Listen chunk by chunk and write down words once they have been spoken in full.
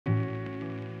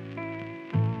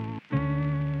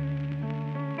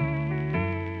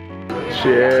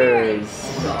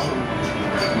Cheers.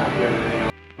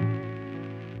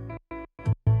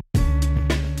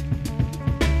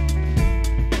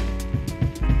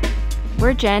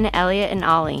 We're Jen, Elliot, and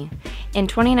Ollie. In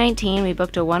 2019, we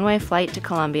booked a one-way flight to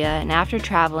Colombia, and after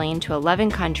traveling to 11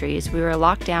 countries, we were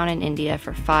locked down in India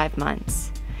for 5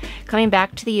 months. Coming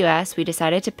back to the US, we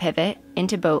decided to pivot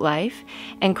into boat life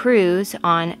and cruise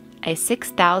on a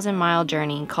 6,000-mile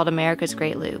journey called America's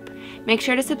Great Loop. Make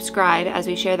sure to subscribe as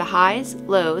we share the highs,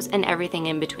 lows, and everything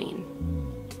in between.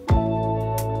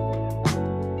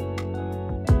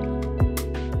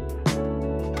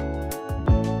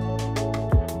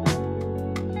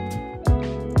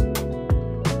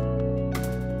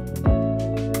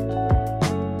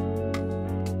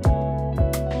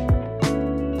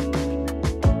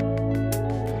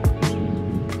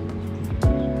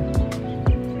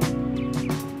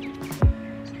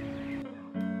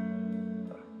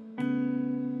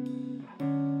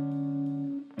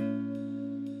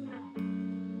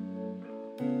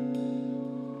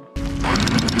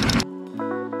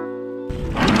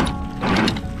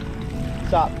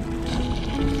 Stop.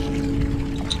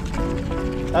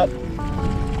 Up.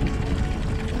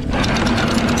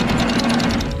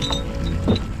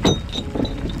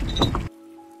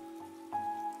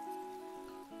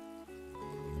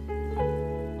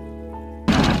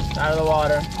 Out of the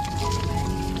water.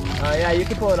 Yeah, you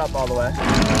can pull it up all the way.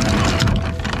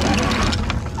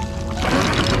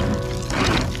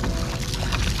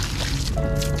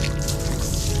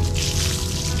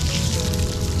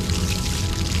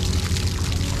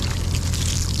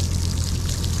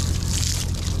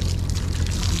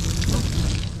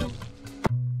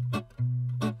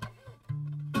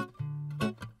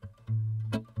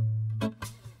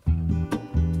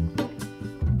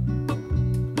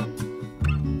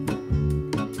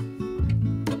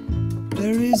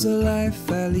 There is a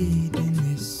life I lead in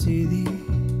this city,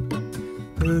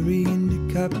 hurrying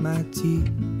to cut my teeth.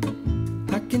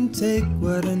 I can take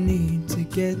what I need to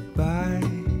get by.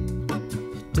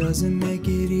 It doesn't make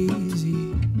it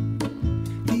easy.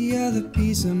 The other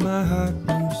piece of my heart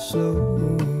moves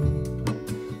slow,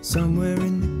 somewhere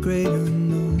in the great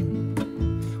unknown.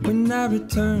 When I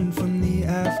return from the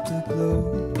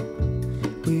afterglow,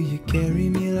 will you carry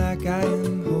me like I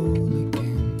am whole again?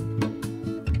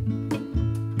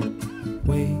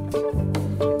 Wait,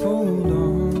 hold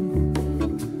on,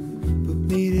 put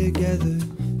me together,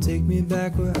 take me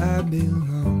back where I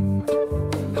belong.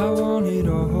 I want it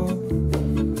all.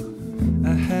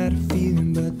 I had a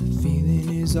feeling, but the feeling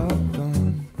is all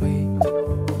gone. Wait,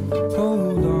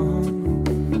 hold on,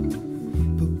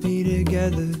 put me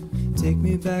together, take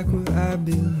me back where I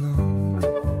belong.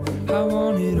 I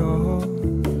want it all.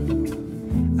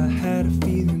 I had a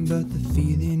feeling, but the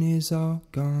feeling is all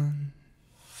gone.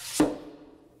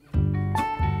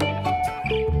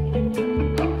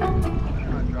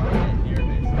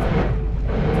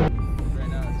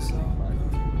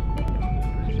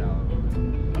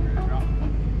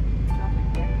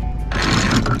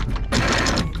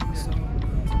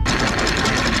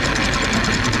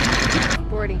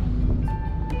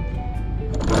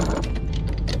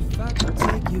 If I could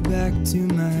take you back to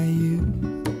my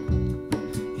youth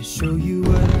and show you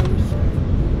what I was.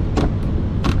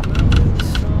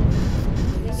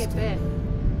 I think it bit.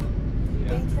 You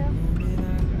think so? I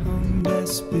hung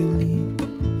desperately.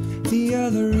 The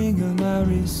other ring on my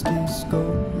wrist is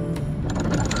gold.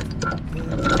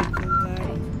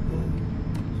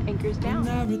 Anchors down.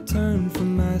 When I return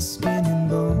from my skin and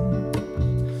bones,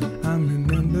 I'm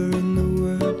remembering the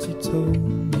words you told me.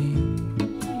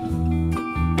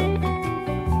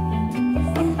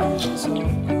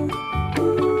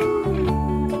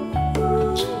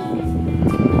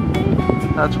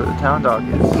 That's where the town dog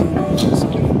is. Just a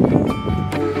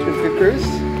good cruise?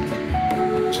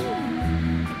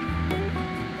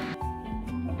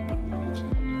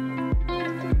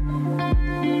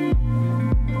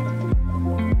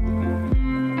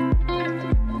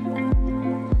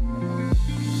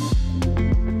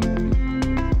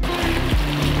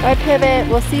 Bye, Pivot.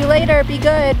 We'll see you later. Be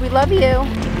good. We love you.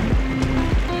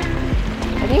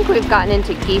 I think we've gotten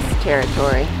into geese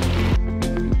territory.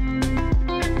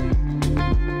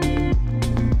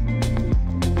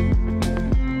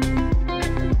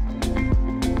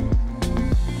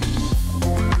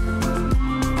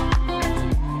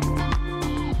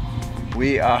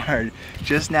 We are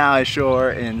just now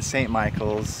ashore in St.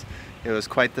 Michael's. It was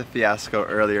quite the fiasco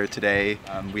earlier today.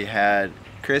 We had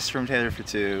Chris from Taylor for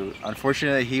Two.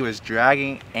 Unfortunately, he was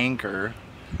dragging anchor,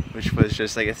 which was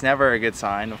just like, it's never a good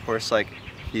sign. Of course, like,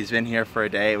 he's been here for a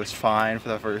day. It was fine for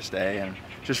the first day and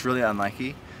just really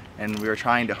unlucky. and we were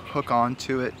trying to hook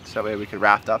onto it so that way we could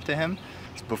raft up to him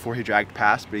before he dragged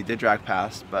past, but he did drag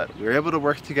past. But we were able to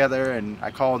work together, and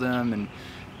I called him and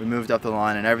we moved up the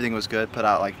line and everything was good. Put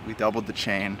out, like, we doubled the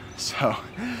chain, so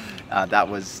that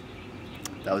was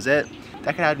it.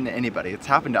 That could happen to anybody. It's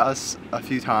happened to us a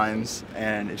few times,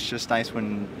 and it's just nice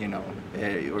when, you know,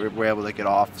 we're able to get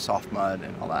off soft mud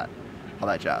and all that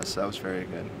jazz. So that was very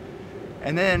good.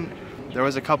 And then there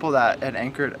was a couple that had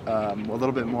anchored a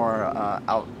little bit more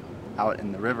out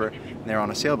in the river, and they were on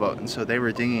a sailboat, and so they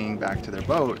were dinghying back to their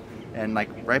boat, and like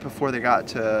right before they got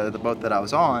to the boat that I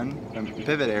was on, in the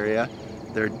pivot area,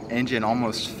 their engine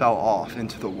almost fell off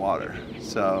into the water.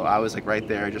 So I was like right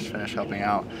there, I just finished helping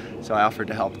out, so I offered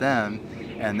to help them,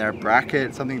 and their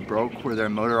bracket, something broke where their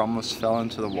motor almost fell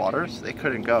into the water, so they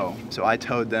couldn't go. So I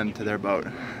towed them to their boat.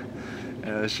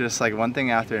 And it was just like one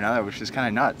thing after another, which is kind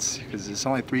of nuts, because there's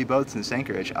only 3 boats in this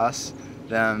anchorage, us,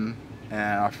 them,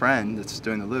 and our friend that's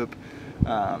doing the loop.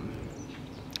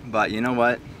 But you know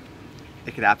what?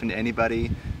 It could happen to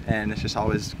anybody, and it's just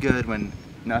always good when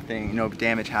nothing, no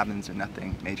damage happens or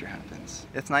nothing major happens.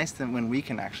 It's nice that when we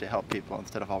can actually help people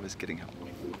instead of always getting help.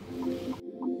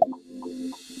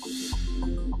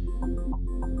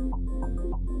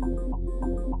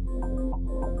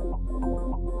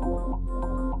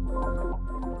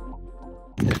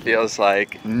 It feels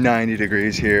like 90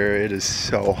 degrees here. It is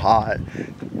so hot.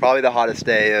 Probably the hottest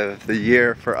day of the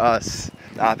year for us,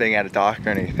 not being at a dock or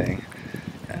anything.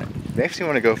 It makes me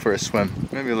want to go for a swim,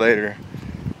 maybe later.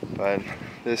 But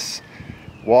this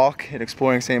walk and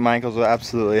exploring St. Michael's will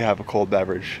absolutely have a cold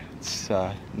beverage. It's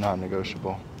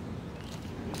non-negotiable.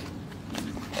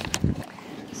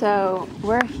 So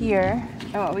we're here,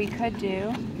 and what we could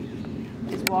do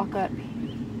is walk up.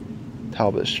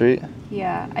 Talbot Street?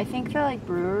 Yeah, I think the like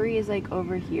brewery is like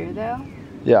over here though.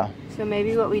 Yeah. So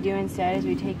maybe what we do instead is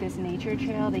we take this nature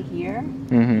trail to here,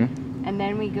 and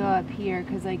then we go up here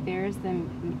because like there's the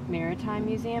Maritime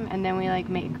Museum, and then we like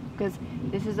make, because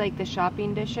this is like the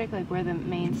shopping district, like where the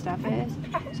main stuff is.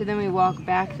 So then we walk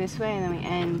back this way, and then we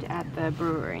end at the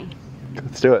brewery.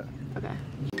 Let's do it. Okay.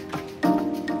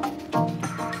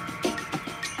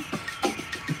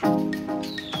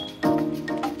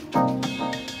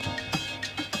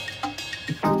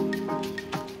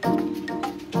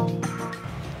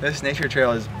 This nature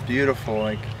trail is beautiful.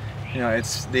 Like, you know,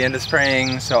 it's the end of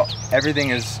spring, so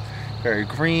everything is very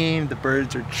green. The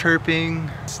birds are chirping.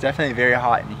 It's definitely very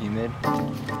hot and humid.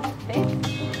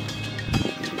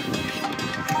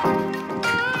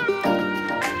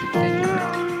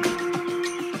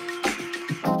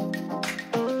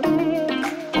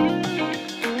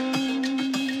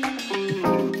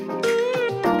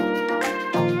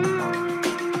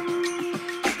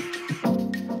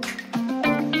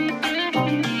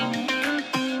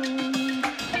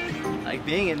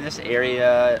 Being in this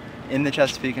area, in the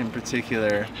Chesapeake in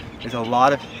particular, there's a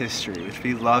lot of history which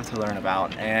we love to learn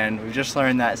about, and we've just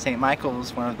learned that St.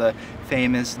 Michael's, one of the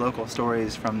famous local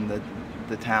stories from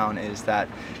the town, is that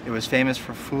it was famous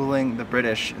for fooling the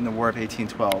British in the War of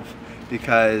 1812,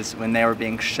 because when they were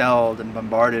being shelled and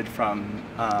bombarded from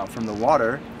the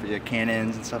water via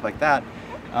cannons and stuff like that,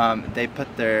 they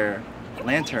put their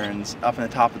lanterns up on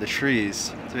the top of the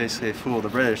trees to basically fool the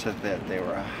British that they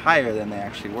were higher than they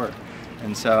actually were.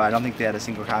 And so I don't think they had a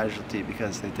single casualty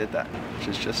because they did that, which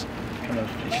is just kind of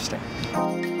interesting.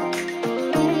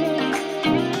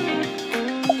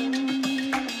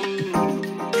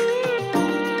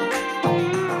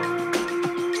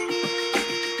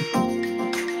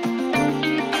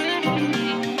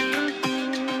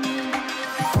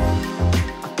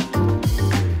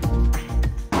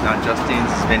 Now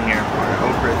Justine's been here for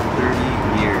over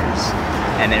 30 years.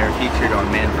 And they were featured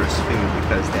on Man vs. Food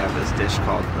because they have this dish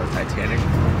called the Titanic.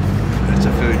 It's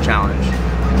a food challenge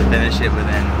to finish it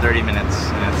within 30 minutes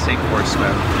in a sink or swim.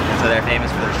 And so they're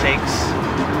famous for their shakes.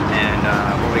 And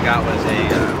what we got was a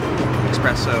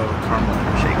espresso caramel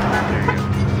shake. There you go.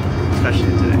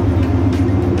 Especially today.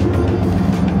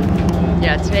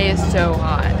 Yeah, today is so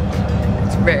hot.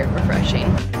 It's very refreshing.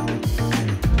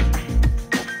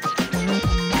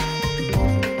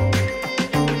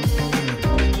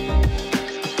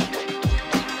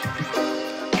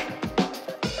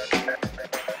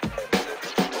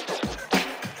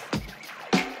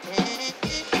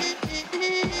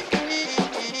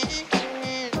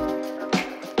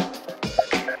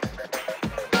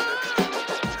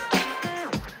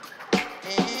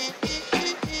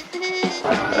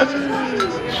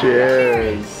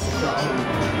 Cheers. We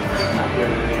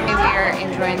are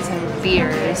enjoying some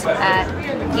beers at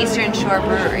Eastern Shore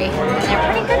Brewery, and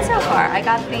they're pretty good so far. I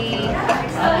got the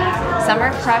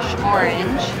Summer Crush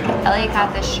Orange. Elliot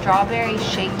got the Strawberry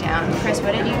Shakedown. Chris,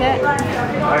 what did you get?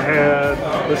 I had,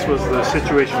 this was the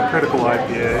Situation Critical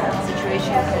IPA.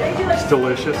 Situation. It's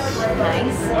delicious.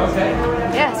 Nice.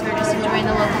 Yeah, so we're just enjoying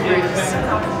the local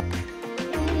brews.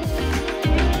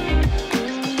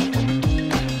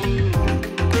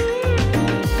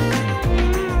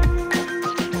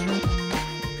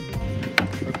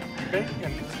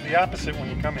 The opposite when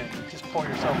you come in. You just pull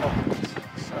yourself up.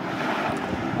 So.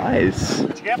 Nice.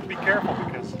 But you have to be careful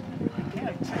because you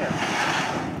can tip.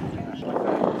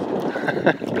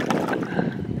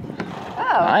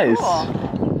 Oh, nice.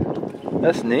 Cool.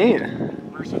 That's neat.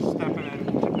 Versus stepping in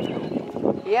and tipping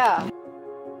over. Yeah.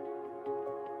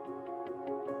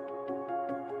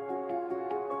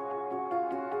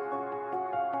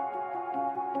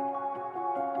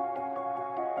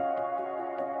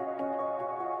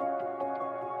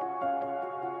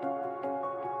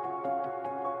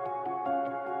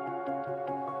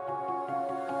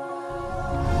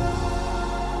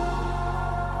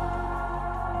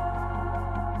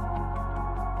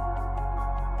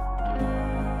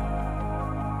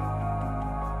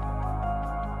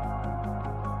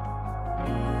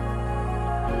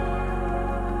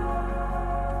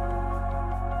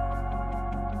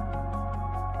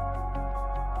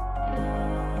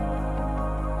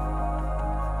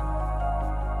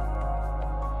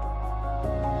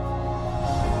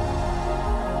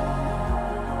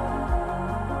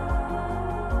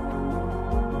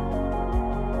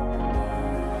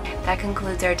 That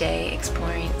concludes our day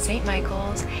exploring St.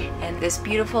 Michael's and this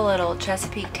beautiful little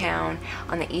Chesapeake town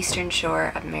on the eastern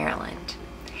shore of Maryland.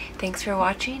 Thanks for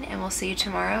watching, and we'll see you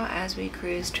tomorrow as we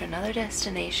cruise to another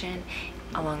destination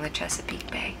along the Chesapeake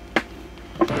Bay.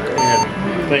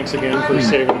 And thanks again for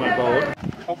saving my boat.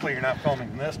 Hopefully you're not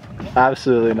filming this.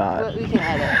 Absolutely not. But we can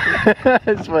edit.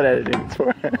 That's what editing's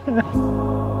for.